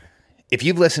If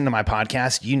you've listened to my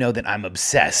podcast, you know that I'm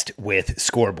obsessed with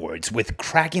scoreboards, with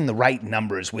cracking the right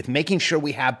numbers, with making sure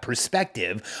we have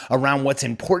perspective around what's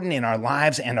important in our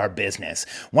lives and our business.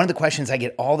 One of the questions I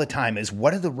get all the time is,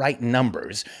 what are the right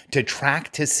numbers to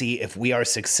track to see if we are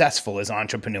successful as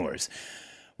entrepreneurs?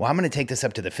 Well, I'm going to take this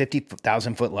up to the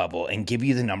 50,000 foot level and give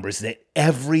you the numbers that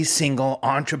every single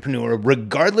entrepreneur,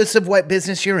 regardless of what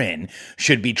business you're in,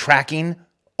 should be tracking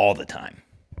all the time.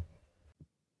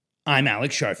 I'm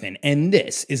Alex Sharfin, and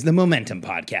this is the Momentum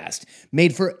Podcast,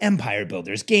 made for empire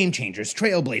builders, game changers,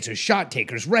 trailblazers, shot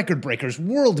takers, record breakers,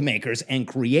 world makers, and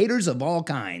creators of all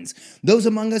kinds. Those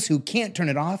among us who can't turn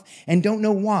it off and don't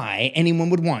know why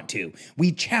anyone would want to.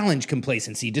 We challenge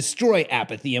complacency, destroy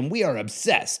apathy, and we are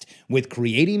obsessed with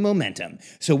creating momentum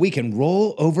so we can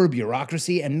roll over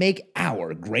bureaucracy and make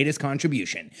our greatest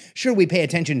contribution. Sure, we pay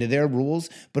attention to their rules,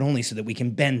 but only so that we can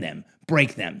bend them,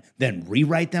 break them, then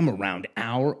rewrite them around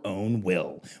our own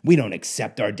will. We don't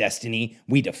accept our destiny,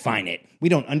 we define it. We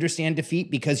don't understand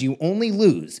defeat because you only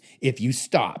lose if you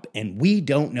stop, and we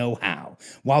don't know how.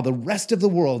 While the rest of the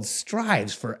world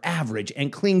strives for average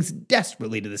and clings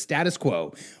desperately to the status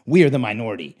quo, we are the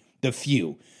minority, the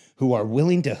few, who are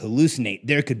willing to hallucinate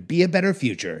there could be a better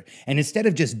future, and instead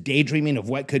of just daydreaming of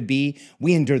what could be,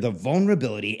 we endure the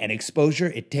vulnerability and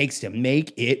exposure it takes to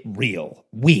make it real.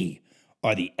 We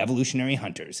are the evolutionary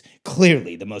hunters,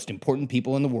 clearly the most important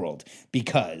people in the world,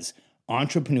 because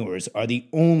entrepreneurs are the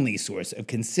only source of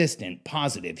consistent,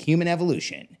 positive human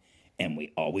evolution, and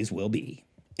we always will be.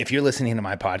 If you're listening to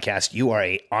my podcast, you are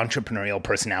an entrepreneurial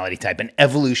personality type, an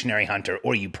evolutionary hunter,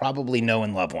 or you probably know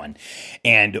and love one.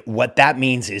 And what that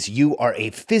means is you are a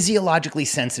physiologically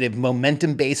sensitive,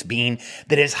 momentum-based being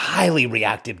that is highly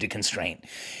reactive to constraint.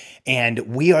 And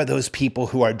we are those people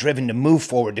who are driven to move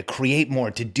forward, to create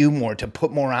more, to do more, to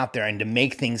put more out there, and to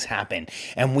make things happen.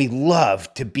 And we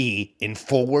love to be in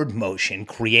forward motion,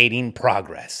 creating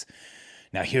progress.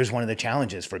 Now, here's one of the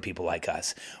challenges for people like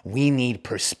us. We need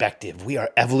perspective. We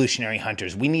are evolutionary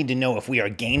hunters. We need to know if we are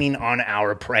gaining on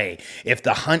our prey, if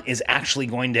the hunt is actually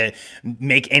going to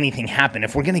make anything happen.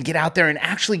 If we're going to get out there and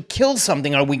actually kill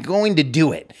something, are we going to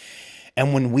do it?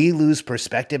 And when we lose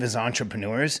perspective as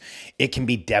entrepreneurs, it can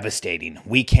be devastating.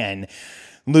 We can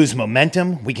lose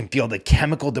momentum. We can feel the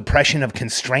chemical depression of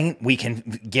constraint. We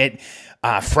can get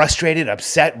frustrated,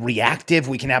 upset, reactive.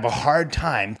 We can have a hard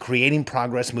time creating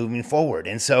progress moving forward.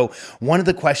 And so one of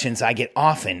the questions I get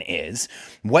often is,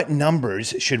 what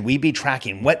numbers should we be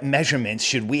tracking? What measurements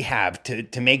should we have to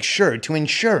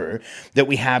ensure that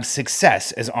we have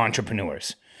success as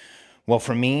entrepreneurs? Well,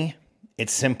 for me,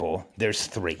 it's simple. There's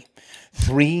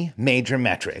three major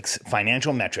metrics,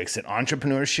 financial metrics that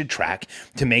entrepreneurs should track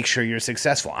to make sure you're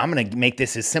successful. I'm going to make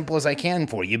this as simple as I can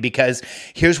for you, because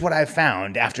here's what I've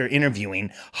found after interviewing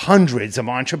hundreds of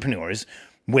entrepreneurs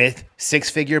with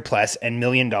six-figure plus and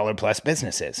million-dollar plus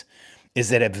businesses, is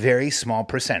that a very small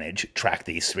percentage track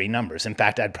these three numbers. In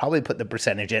fact, I'd probably put the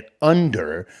percentage at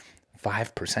under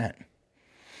 5%.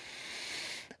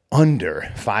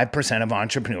 Under 5% of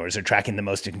entrepreneurs are tracking the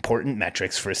most important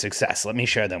metrics for success. Let me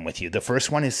share them with you. The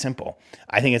first one is simple.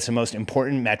 I think it's the most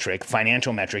important metric,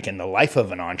 financial metric in the life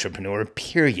of an entrepreneur,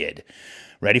 period.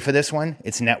 Ready for this one?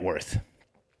 It's net worth.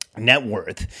 Net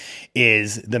worth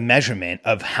is the measurement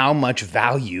of how much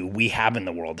value we have in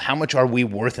the world. How much are we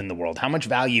worth in the world? How much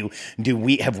value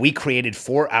have we created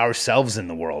for ourselves in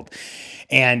the world?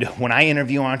 And when I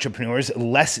interview entrepreneurs,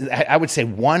 I would say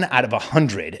 1 out of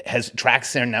 100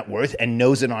 tracks their net worth and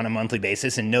knows it on a monthly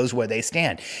basis and knows where they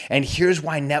stand. And here's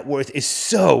why net worth is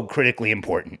so critically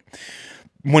important.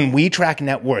 When we track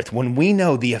net worth, when we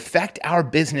know the effect our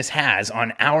business has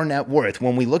on our net worth,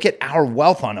 when we look at our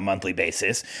wealth on a monthly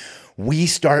basis, we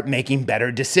start making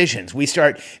better decisions. We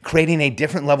start creating a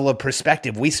different level of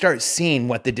perspective. We start seeing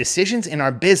what the decisions in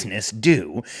our business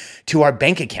do to our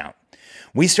bank account.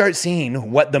 We start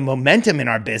seeing what the momentum in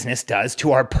our business does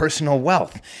to our personal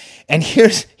wealth. And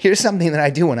here's something that I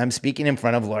do when I'm speaking in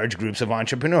front of large groups of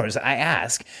entrepreneurs. I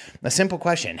ask a simple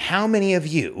question. How many of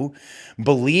you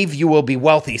believe you will be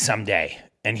wealthy someday?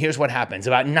 And here's what happens.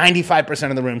 About 95%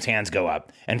 of the room's hands go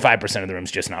up, and 5% of the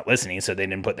room's just not listening, so they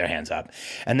didn't put their hands up.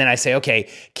 And then I say, okay,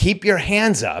 keep your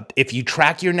hands up if you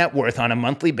track your net worth on a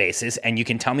monthly basis, and you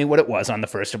can tell me what it was on the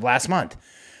first of last month.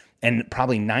 And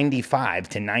probably 95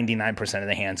 to 99% of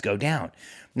the hands go down.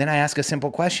 And then I ask a simple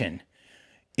question.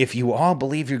 If you all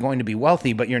believe you're going to be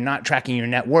wealthy, but you're not tracking your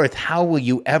net worth, how will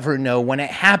you ever know when it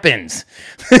happens?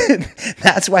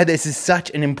 That's why this is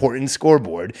such an important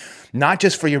scoreboard, not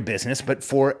just for your business, but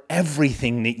for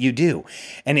everything that you do.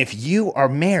 And if you are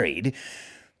married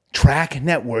Track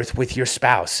net worth with your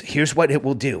spouse. Here's what it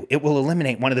will do. It will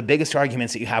eliminate one of the biggest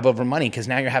arguments that you have over money because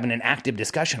now you're having an active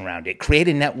discussion around it. Create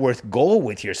a net worth goal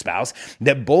with your spouse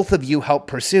that both of you help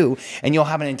pursue, and you'll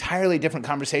have an entirely different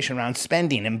conversation around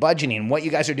spending and budgeting and what you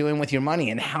guys are doing with your money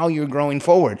and how you're growing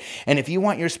forward. And if you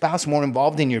want your spouse more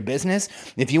involved in your business,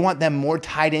 if you want them more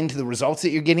tied into the results that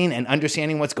you're getting and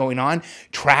understanding what's going on,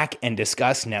 track and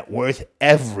discuss net worth.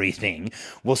 Everything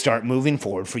will start moving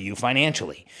forward for you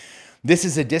financially. This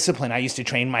is a discipline I used to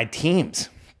train my teams.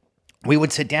 We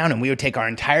would sit down and we would take our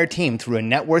entire team through a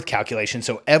net worth calculation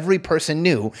so every person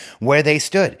knew where they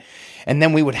stood. And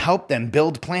then we would help them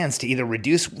build plans to either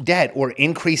reduce debt or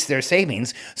increase their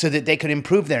savings so that they could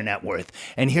improve their net worth.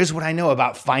 And here's what I know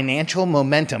about financial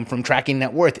momentum from tracking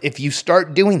net worth. If you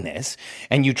start doing this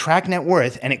and you track net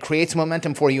worth and it creates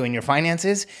momentum for you in your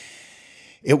finances,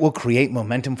 it will create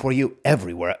momentum for you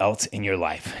everywhere else in your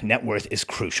life. Net worth is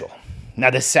crucial. Now,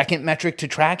 the second metric to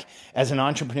track as an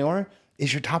entrepreneur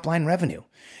is your top line revenue.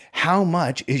 How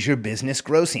much is your business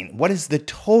grossing? What is the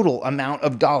total amount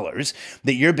of dollars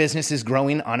that your business is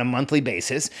growing on a monthly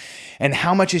basis? And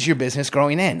how much is your business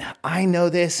growing in? I know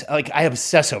this, I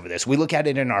obsess over this. We look at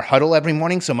it in our huddle every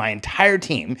morning, so my entire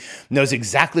team knows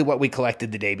exactly what we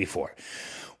collected the day before.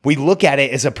 We look at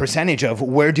it as a percentage of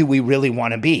where do we really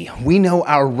want to be. We know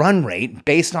our run rate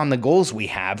based on the goals we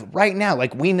have right now.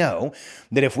 We know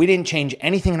that if we didn't change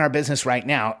anything in our business right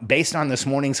now, based on this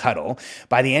morning's huddle,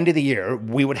 by the end of the year,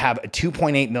 we would have a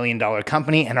 $2.8 million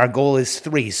company and our goal is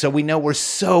 3. So we know we're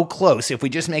so close. If we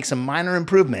just make some minor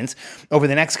improvements over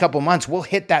the next couple months, we'll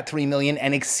hit that 3 million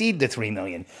and exceed the 3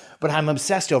 million. But I'm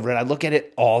obsessed over it. I look at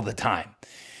it all the time.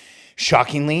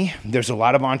 Shockingly, there's a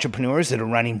lot of entrepreneurs that are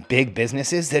running big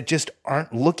businesses that just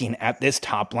aren't looking at this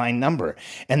top line number.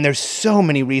 And there's so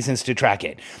many reasons to track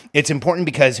it. It's important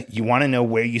because you want to know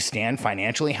where you stand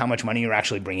financially, how much money you're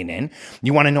actually bringing in.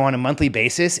 You want to know on a monthly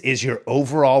basis, is your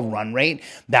overall run rate,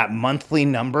 that monthly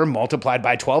number multiplied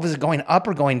by 12, is it going up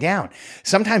or going down?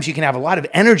 Sometimes you can have a lot of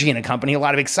energy in a company, a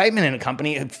lot of excitement in a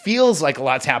company. It feels like a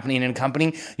lot's happening in a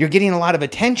company. You're getting a lot of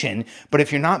attention, but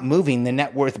if you're not moving the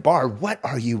net worth bar, what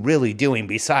are you really doing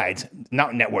besides,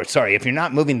 not net worth, sorry, if you're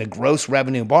not moving the gross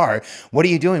revenue bar, what are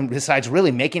you doing besides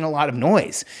really making a lot of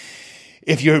noise?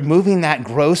 If you're moving that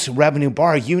gross revenue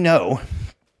bar, you know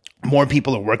more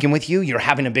people are working with you, you're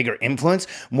having a bigger influence,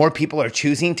 more people are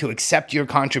choosing to accept your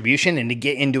contribution and to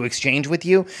get into exchange with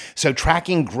you. So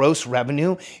tracking gross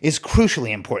revenue is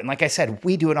crucially important. Like I said,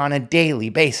 we do it on a daily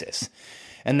basis.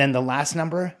 And then the last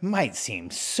number might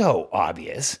seem so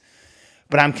obvious,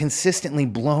 but I'm consistently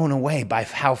blown away by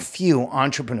how few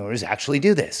entrepreneurs actually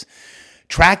do this.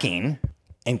 Tracking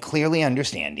and clearly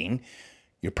understanding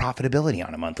your profitability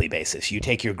on a monthly basis. You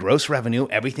take your gross revenue,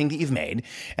 everything that you've made,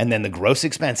 and then the gross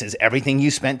expenses, everything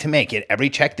you spent to make it, every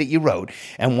check that you wrote,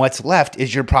 and what's left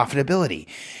is your profitability.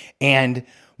 And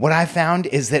what I found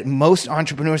is that most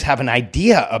entrepreneurs have an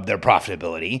idea of their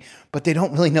profitability, but they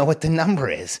don't really know what the number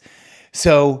is.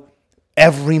 So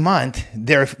every month,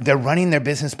 they're running their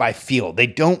business by feel. They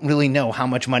don't really know how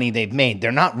much money they've made.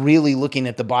 They're not really looking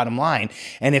at the bottom line.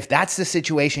 And if that's the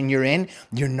situation you're in,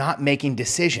 you're not making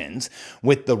decisions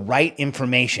with the right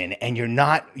information, and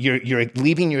you're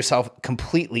leaving yourself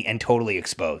completely and totally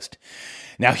exposed.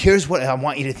 Now, here's what I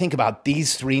want you to think about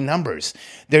these 3 numbers.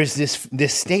 There's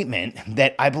this statement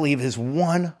that I believe is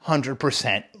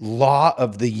 100% law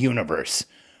of the universe.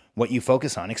 What you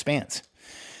focus on expands.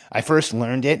 I first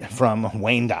learned it from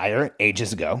Wayne Dyer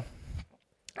ages ago.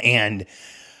 And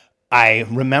I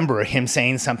remember him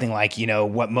saying something like,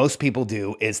 what most people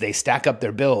do is they stack up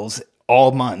their bills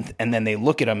all month and then they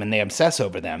look at them and they obsess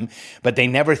over them, but they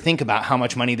never think about how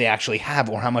much money they actually have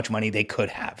or how much money they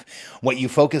could have. What you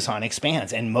focus on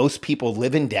expands, and most people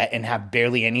live in debt and have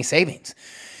barely any savings.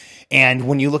 And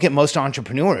when you look at most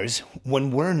entrepreneurs,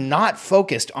 when we're not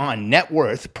focused on net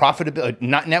worth, profitability,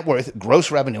 not net worth,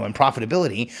 gross revenue and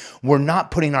profitability, we're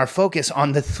not putting our focus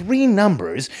on the 3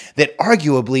 numbers that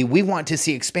arguably we want to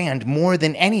see expand more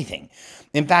than anything.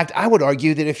 In fact, I would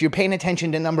argue that if you're paying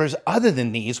attention to numbers other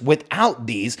than these, without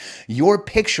these, your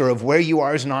picture of where you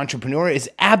are as an entrepreneur is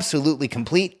absolutely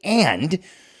complete and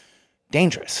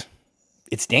dangerous.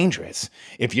 It's dangerous.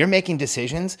 If you're making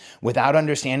decisions without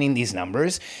understanding these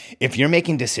numbers, if you're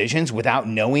making decisions without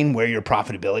knowing where your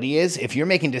profitability is, if you're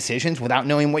making decisions without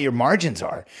knowing what your margins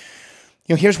are,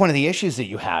 here's one of the issues that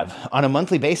you have on a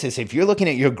monthly basis. If you're looking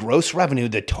at your gross revenue,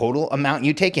 the total amount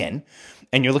you take in,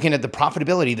 and you're looking at the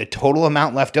profitability, the total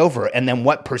amount left over, and then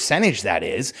what percentage that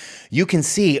is, you can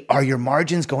see, are your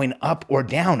margins going up or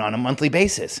down on a monthly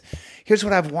basis? Here's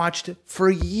what I've watched for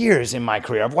years in my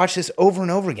career. I've watched this over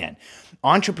and over again.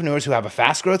 Entrepreneurs who have a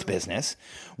fast growth business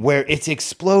where it's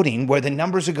exploding, where the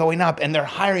numbers are going up and they're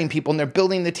hiring people and they're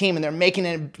building the team and they're making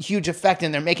a huge effect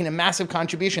and they're making a massive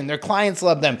contribution. Their clients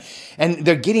love them and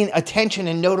they're getting attention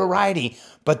and notoriety,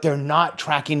 but they're not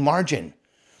tracking margin.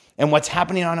 And what's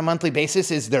happening on a monthly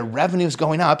basis is their revenue's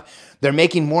going up, they're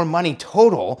making more money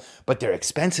total, but their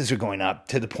expenses are going up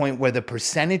to the point where the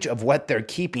percentage of what they're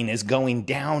keeping is going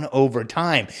down over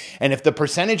time. And if the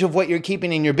percentage of what you're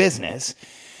keeping in your business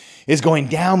is going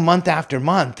down month after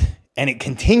month, and it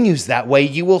continues that way,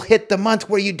 you will hit the month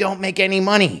where you don't make any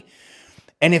money.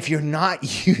 And if you're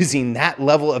not using that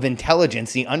level of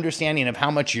intelligence, the understanding of how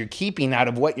much you're keeping out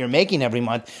of what you're making every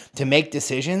month to make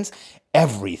decisions,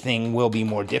 everything will be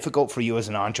more difficult for you as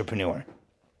an entrepreneur.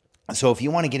 So if you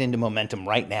want to get into momentum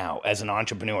right now as an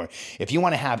entrepreneur, if you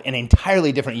want to have an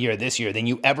entirely different year this year than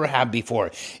you ever have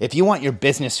before, if you want your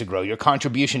business to grow, your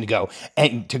contribution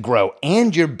to grow,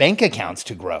 and your bank accounts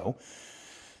to grow,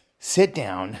 sit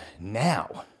down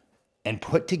now and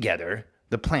put together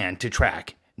the plan to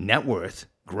track net worth,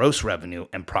 gross revenue,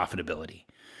 and profitability.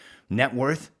 Net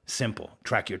worth, simple.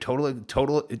 Track your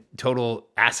total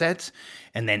assets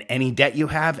and then any debt you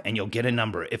have, and you'll get a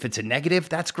number. If it's a negative,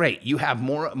 that's great. You have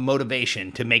more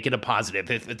motivation to make it a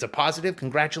positive. If it's a positive,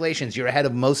 congratulations, you're ahead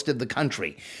of most of the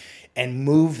country. And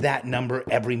move that number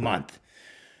every month.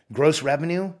 Gross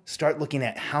revenue, start looking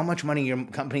at how much money your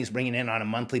company is bringing in on a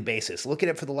monthly basis. Look at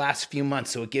it for the last few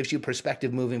months so it gives you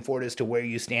perspective moving forward as to where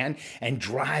you stand, and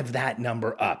drive that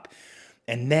number up.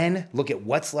 And then look at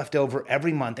what's left over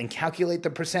every month and calculate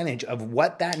the percentage of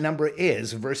what that number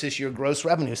is versus your gross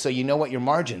revenue so you know what your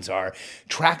margins are.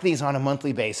 Track these on a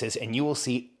monthly basis and you will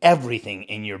see everything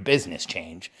in your business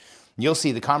change. You'll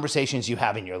see the conversations you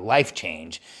have in your life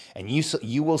change, and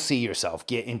you will see yourself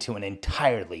get into an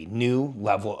entirely new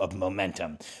level of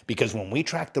momentum. Because when we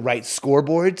track the right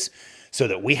scoreboards, so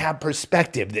that we have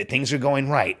perspective that things are going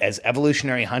right as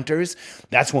evolutionary hunters,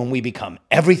 that's when we become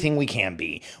everything we can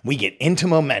be. We get into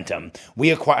momentum. We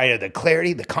acquire the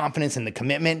clarity, the confidence, and the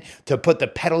commitment to put the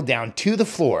pedal down to the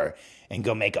floor and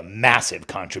go make a massive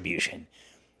contribution.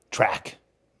 Track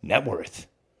net worth,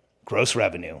 gross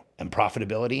revenue, and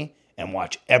profitability, and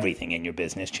watch everything in your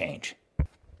business change.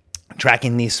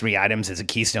 Tracking these 3 items is a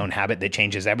keystone habit that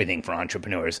changes everything for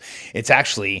entrepreneurs. It's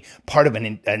actually part of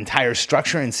an entire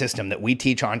structure and system that we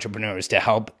teach entrepreneurs to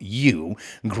help you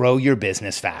grow your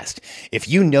business fast. If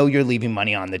you know you're leaving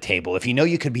money on the table, if you know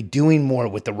you could be doing more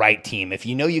with the right team, if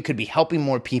you know you could be helping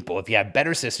more people, if you have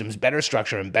better systems, better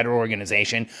structure, and better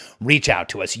organization, reach out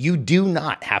to us. You do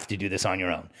not have to do this on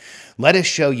your own. Let us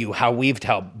show you how we've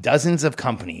helped dozens of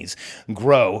companies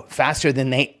grow faster than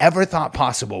they ever thought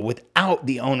possible without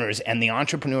the owners and the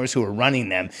entrepreneurs who are running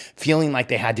them feeling like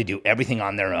they had to do everything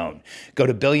on their own. Go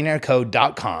to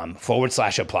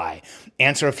billionairecode.com/apply.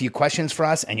 Answer a few questions for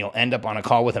us and you'll end up on a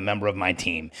call with a member of my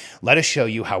team. Let us show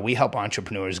you how we help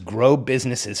entrepreneurs grow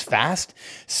businesses fast,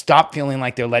 stop feeling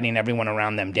like they're letting everyone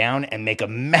around them down, and make a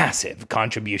massive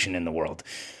contribution in the world.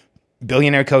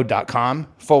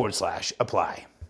 billionairecode.com/apply.